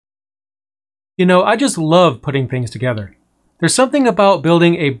You know, I just love putting things together. There's something about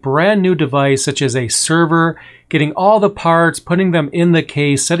building a brand new device such as a server, getting all the parts, putting them in the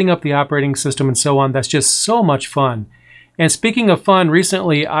case, setting up the operating system and so on. That's just so much fun. And speaking of fun,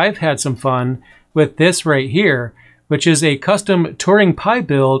 recently I've had some fun with this right here, which is a custom Turing Pi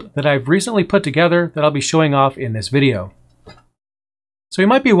build that I've recently put together that I'll be showing off in this video. So you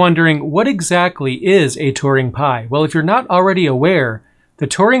might be wondering, what exactly is a Turing Pi? Well, if you're not already aware, the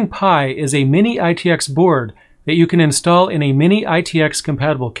Turing Pi is a Mini-ITX board that you can install in a Mini-ITX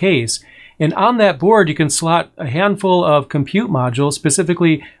compatible case. And on that board, you can slot a handful of compute modules,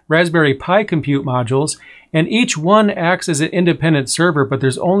 specifically Raspberry Pi compute modules, and each one acts as an independent server, but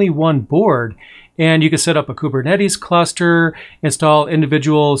there's only one board. And you can set up a Kubernetes cluster, install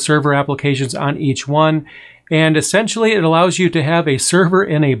individual server applications on each one. And essentially, it allows you to have a server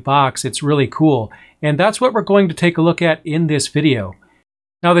in a box. It's really cool. And that's what we're going to take a look at in this video.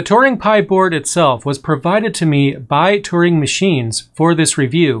 Now, the Turing Pi board itself was provided to me by Turing Machines for this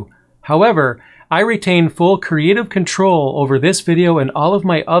review. However, I retain full creative control over this video and all of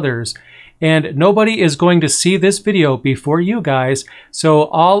my others, and nobody is going to see this video before you guys, so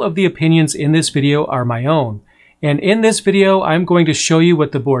all of the opinions in this video are my own. And in this video, I'm going to show you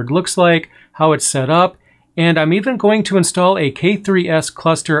what the board looks like, how it's set up, and I'm even going to install a K3s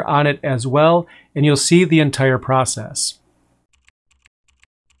cluster on it as well, and you'll see the entire process.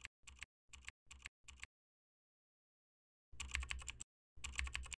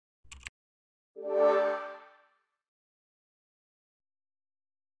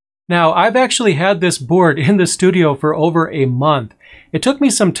 Now, I've actually had this board in the studio for over a month. It took me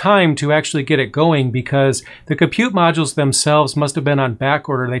some time to actually get it going because the compute modules themselves must have been on back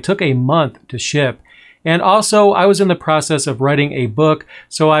order. They took a month to ship. And also, I was in the process of writing a book,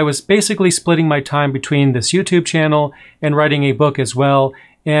 so I was basically splitting my time between this YouTube channel and writing a book as well.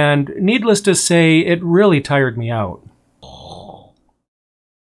 And needless to say, it really tired me out.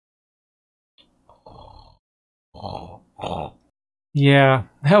 Yeah,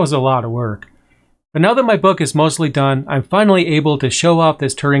 that was a lot of work. But now that my book is mostly done, I'm finally able to show off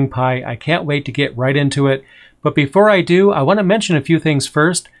this Turing Pi. I can't wait to get right into it. But before I do, I want to mention a few things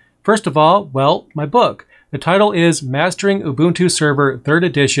first. First of all, well, my book. The title is Mastering Ubuntu Server 3rd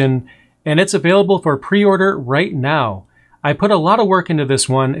Edition, and it's available for pre-order right now. I put a lot of work into this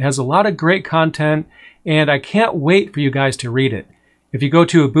one. It has a lot of great content, and I can't wait for you guys to read it. If you go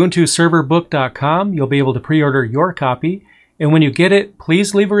to ubuntuserverbook.com, you'll be able to pre-order your copy. And when you get it,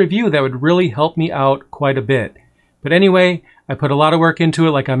 please leave a review. That would really help me out quite a bit. But anyway, I put a lot of work into it,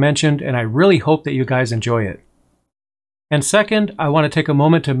 like I mentioned, and I really hope that you guys enjoy it. And second, I want to take a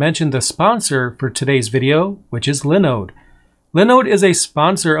moment to mention the sponsor for today's video, which is Linode. Linode is a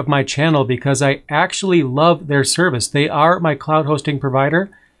sponsor of my channel because I actually love their service. They are my cloud hosting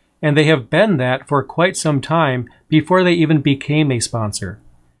provider, and they have been that for quite some time before they even became a sponsor.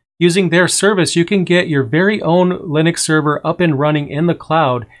 Using their service, you can get your very own Linux server up and running in the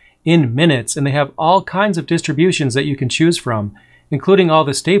cloud in minutes, and they have all kinds of distributions that you can choose from, including all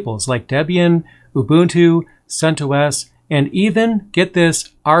the staples like Debian, Ubuntu, CentOS, and even, get this,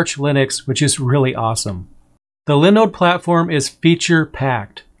 Arch Linux, which is really awesome. The Linode platform is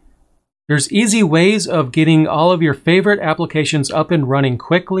feature-packed. There's easy ways of getting all of your favorite applications up and running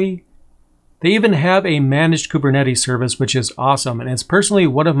quickly. They even have a managed Kubernetes service, which is awesome, and it's personally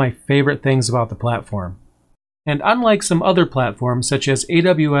one of my favorite things about the platform. And unlike some other platforms, such as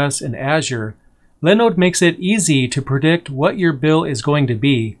AWS and Azure, Linode makes it easy to predict what your bill is going to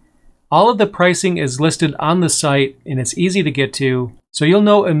be. All of the pricing is listed on the site, and it's easy to get to, so you'll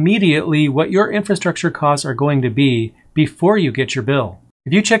know immediately what your infrastructure costs are going to be before you get your bill.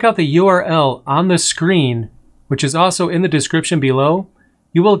 If you check out the URL on the screen, which is also in the description below,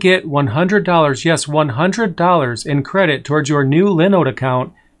 you will get $100, yes, $100 in credit towards your new Linode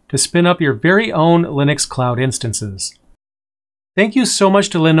account to spin up your very own Linux cloud instances. Thank you so much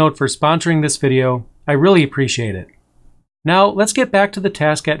to Linode for sponsoring this video. I really appreciate it. Now, let's get back to the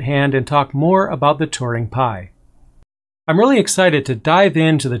task at hand and talk more about the Turing Pi. I'm really excited to dive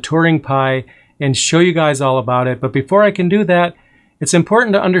into the Turing Pi and show you guys all about it, but before I can do that, it's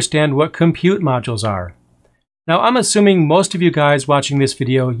important to understand what compute modules are. Now, I'm assuming most of you guys watching this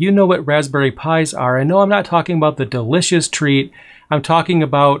video, you know what Raspberry Pis are. I know I'm not talking about the delicious treat. I'm talking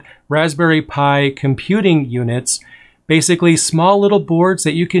about Raspberry Pi computing units, basically small little boards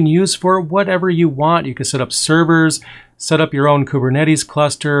that you can use for whatever you want. You can set up servers, set up your own Kubernetes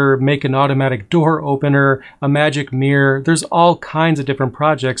cluster, make an automatic door opener, a magic mirror. There's all kinds of different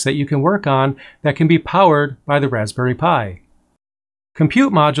projects that you can work on that can be powered by the Raspberry Pi.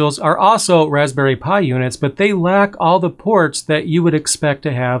 Compute modules are also Raspberry Pi units, but they lack all the ports that you would expect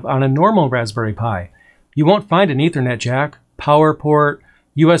to have on a normal Raspberry Pi. You won't find an Ethernet jack, power port,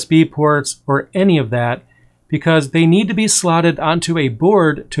 USB ports, or any of that because they need to be slotted onto a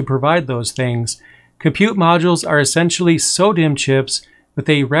board to provide those things. Compute modules are essentially SODIMM chips with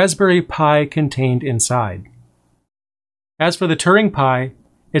a Raspberry Pi contained inside. As for the Turing Pi,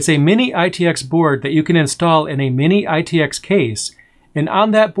 it's a Mini-ITX board that you can install in a Mini-ITX case, and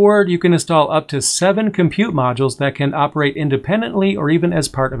on that board you can install up to 7 compute modules that can operate independently or even as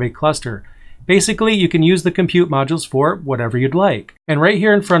part of a cluster. Basically, you can use the compute modules for whatever you'd like. And right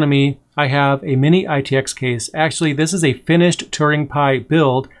here in front of me, I have a Mini-ITX case. Actually, this is a finished Turing Pi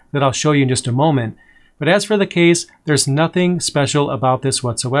build that I'll show you in just a moment. But as for the case, there's nothing special about this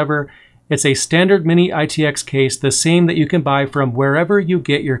whatsoever. It's a standard Mini-ITX case, the same that you can buy from wherever you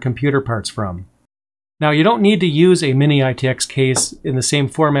get your computer parts from. Now, you don't need to use a Mini-ITX case in the same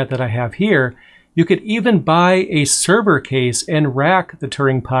format that I have here. You could even buy a server case and rack the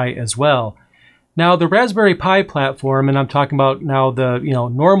Turing Pi as well. Now, the Raspberry Pi platform, and I'm talking about now the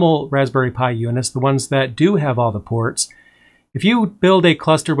normal Raspberry Pi units, the ones that do have all the ports, if you build a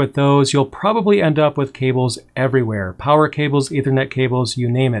cluster with those, you'll probably end up with cables everywhere. Power cables, Ethernet cables, you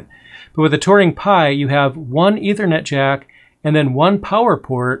name it. But with the Turing Pi, you have one Ethernet jack and then one power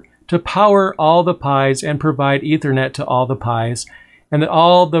port to power all the Pis and provide Ethernet to all the Pis, and then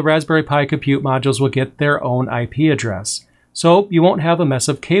all the Raspberry Pi compute modules will get their own IP address. So you won't have a mess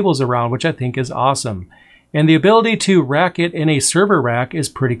of cables around, which I think is awesome. And the ability to rack it in a server rack is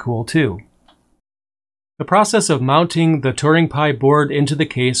pretty cool too. The process of mounting the Turing Pi board into the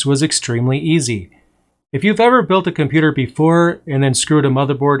case was extremely easy. If you've ever built a computer before and then screwed a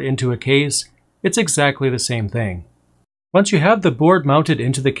motherboard into a case, it's exactly the same thing. Once you have the board mounted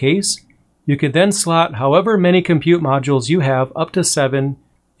into the case, you can then slot however many compute modules you have, up to 7,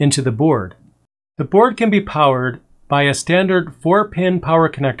 into the board. The board can be powered by a standard 4-pin power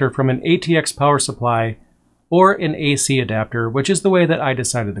connector from an ATX power supply or an AC adapter, which is the way that I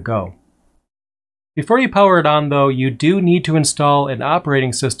decided to go. Before you power it on though, you do need to install an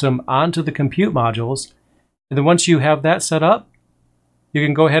operating system onto the compute modules, and then once you have that set up, you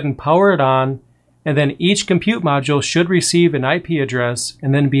can go ahead and power it on, and then each compute module should receive an IP address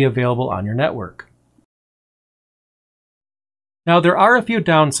and then be available on your network. Now, there are a few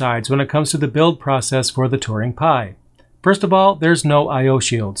downsides when it comes to the build process for the Turing Pi. First of all, there's no I/O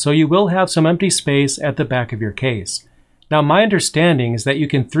shield, so you will have some empty space at the back of your case. Now, my understanding is that you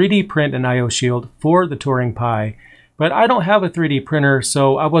can 3D print an I/O shield for the Turing Pi, but I don't have a 3D printer,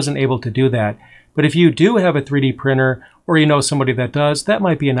 so I wasn't able to do that. But if you do have a 3D printer, or you know somebody that does, that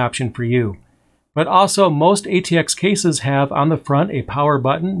might be an option for you. But also, most ATX cases have on the front a power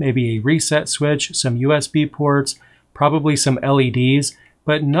button, maybe a reset switch, some USB ports, probably some LEDs,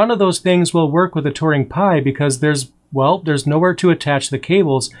 but none of those things will work with a Turing Pi because there's nowhere to attach the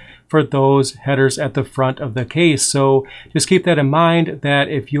cables for those headers at the front of the case. So just keep that in mind, that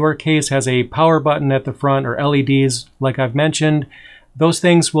if your case has a power button at the front or LEDs, like I've mentioned, those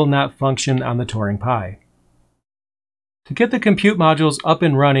things will not function on the Turing Pi. To get the compute modules up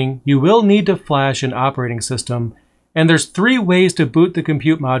and running, you will need to flash an operating system, and there's 3 ways to boot the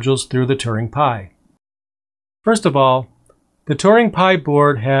compute modules through the Turing Pi. First of all, the Turing Pi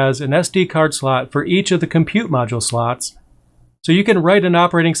board has an SD card slot for each of the compute module slots, so you can write an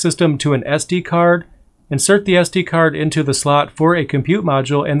operating system to an SD card, insert the SD card into the slot for a compute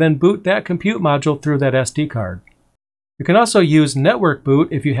module, and then boot that compute module through that SD card. You can also use network boot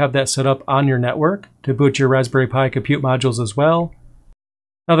if you have that set up on your network to boot your Raspberry Pi compute modules as well.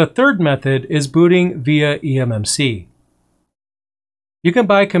 Now, the third method is booting via EMMC. You can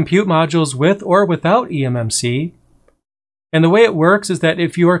buy compute modules with or without EMMC. And the way it works is that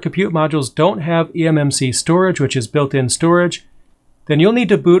if your compute modules don't have EMMC storage, which is built-in storage, then you'll need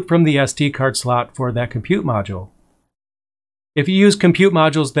to boot from the SD card slot for that compute module. If you use compute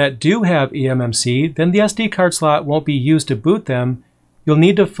modules that do have EMMC, then the SD card slot won't be used to boot them. You'll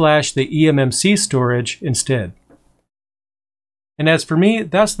need to flash the EMMC storage instead. And as for me,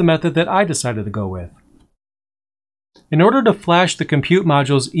 that's the method that I decided to go with. In order to flash the compute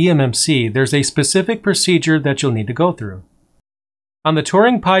module's EMMC, there's a specific procedure that you'll need to go through. On the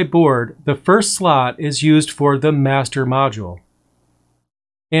Turing Pi board, the first slot is used for the master module.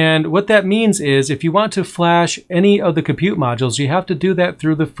 And what that means is if you want to flash any of the compute modules, you have to do that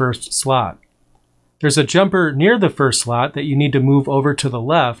through the first slot. There's a jumper near the first slot that you need to move over to the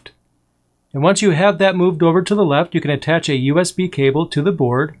left. And once you have that moved over to the left, you can attach a USB cable to the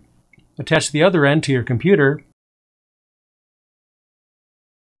board, attach the other end to your computer,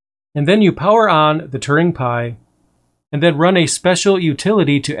 and then you power on the Turing Pi, and then run a special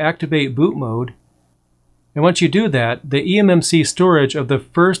utility to activate boot mode. And once you do that, the EMMC storage of the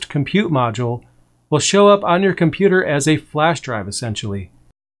first compute module will show up on your computer as a flash drive essentially.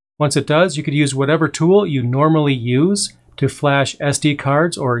 Once it does, you could use whatever tool you normally use to flash SD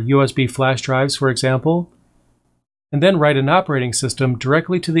cards or USB flash drives, for example, and then write an operating system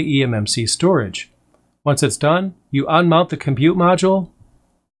directly to the EMMC storage. Once it's done, you unmount the compute module,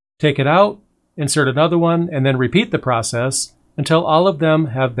 take it out, insert another one, and then repeat the process until all of them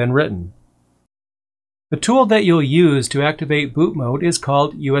have been written. The tool that you'll use to activate boot mode is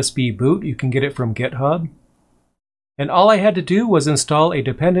called USB boot. You can get it from GitHub. And all I had to do was install a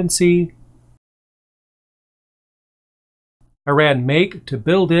dependency. I ran make to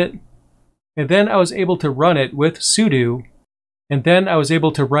build it, and then I was able to run it with sudo, and then I was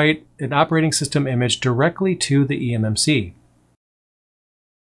able to write an operating system image directly to the EMMC.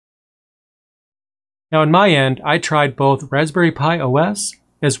 Now on my end, I tried both Raspberry Pi OS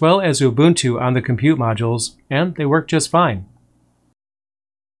as well as Ubuntu on the compute modules, and they work just fine.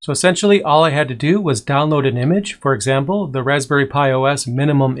 So essentially all I had to do was download an image, for example, the Raspberry Pi OS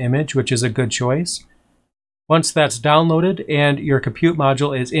minimum image, which is a good choice. Once that's downloaded and your compute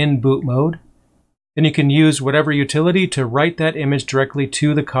module is in boot mode, then you can use whatever utility to write that image directly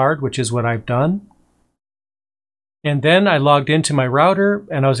to the card, which is what I've done. And then I logged into my router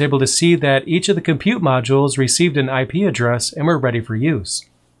and I was able to see that each of the compute modules received an IP address and were ready for use.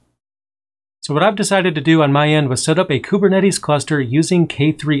 So what I've decided to do on my end was set up a Kubernetes cluster using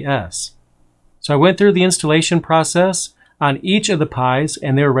K3s. So I went through the installation process on each of the Pis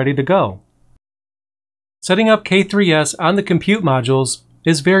and they were ready to go. Setting up K3s on the compute modules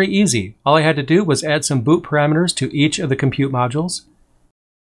is very easy. All I had to do was add some boot parameters to each of the compute modules.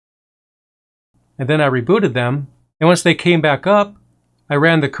 And then I rebooted them. And once they came back up, I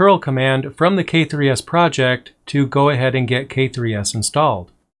ran the curl command from the K3s project to go ahead and get K3s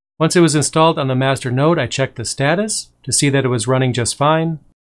installed. Once it was installed on the master node, I checked the status to see that it was running just fine.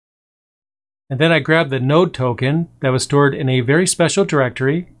 And then I grabbed the node token that was stored in a very special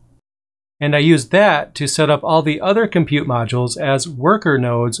directory, and I used that to set up all the other compute modules as worker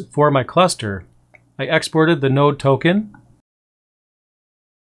nodes for my cluster. I exported the node token,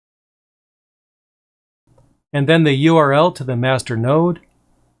 and then the URL to the master node,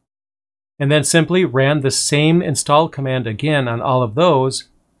 and then simply ran the same install command again on all of those,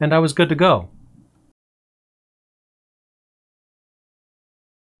 and I was good to go.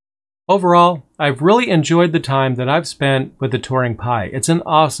 Overall, I've really enjoyed the time that I've spent with the Turing Pi. It's an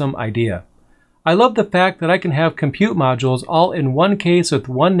awesome idea. I love the fact that I can have compute modules all in one case with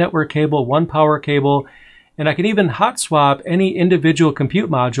one network cable, one power cable, and I can even hot swap any individual compute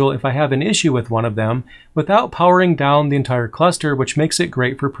module if I have an issue with one of them without powering down the entire cluster, which makes it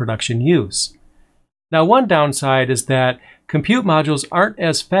great for production use. Now, one downside is that compute modules aren't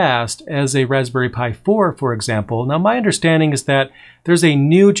as fast as a Raspberry Pi 4, for example. Now, my understanding is that there's a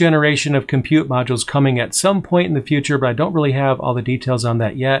new generation of compute modules coming at some point in the future, but I don't really have all the details on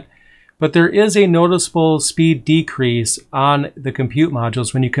that yet. But there is a noticeable speed decrease on the compute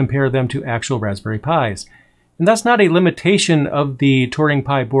modules when you compare them to actual Raspberry Pis. And that's not a limitation of the Turing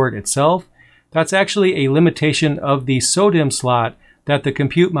Pi board itself. That's actually a limitation of the SODIMM slot that the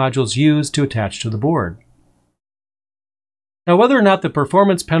compute modules use to attach to the board. Now, whether or not the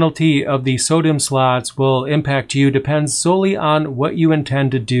performance penalty of the SODIMM slots will impact you depends solely on what you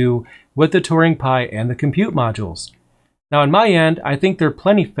intend to do with the Turing Pi and the compute modules. Now, on my end, I think they're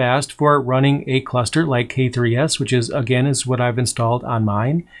plenty fast for running a cluster like K3s, which is what I've installed on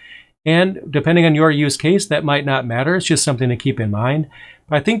mine. And depending on your use case, that might not matter. It's just something to keep in mind.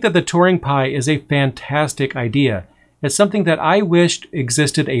 But I think that the Turing Pi is a fantastic idea. It's something that I wished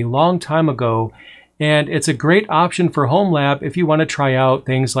existed a long time ago, and it's a great option for Homelab if you want to try out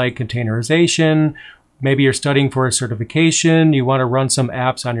things like containerization. Maybe you're studying for a certification, you want to run some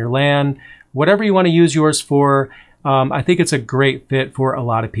apps on your LAN, whatever you want to use yours for. I think it's a great fit for a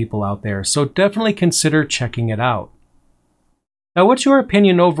lot of people out there. So definitely consider checking it out. Now, what's your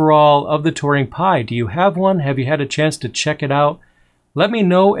opinion overall of the Turing Pi? Do you have one? Have you had a chance to check it out? Let me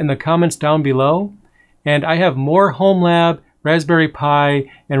know in the comments down below. And I have more Homelab, Raspberry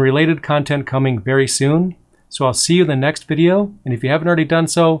Pi, and related content coming very soon. So I'll see you in the next video. And if you haven't already done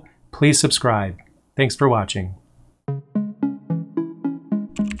so, please subscribe. Thanks for watching.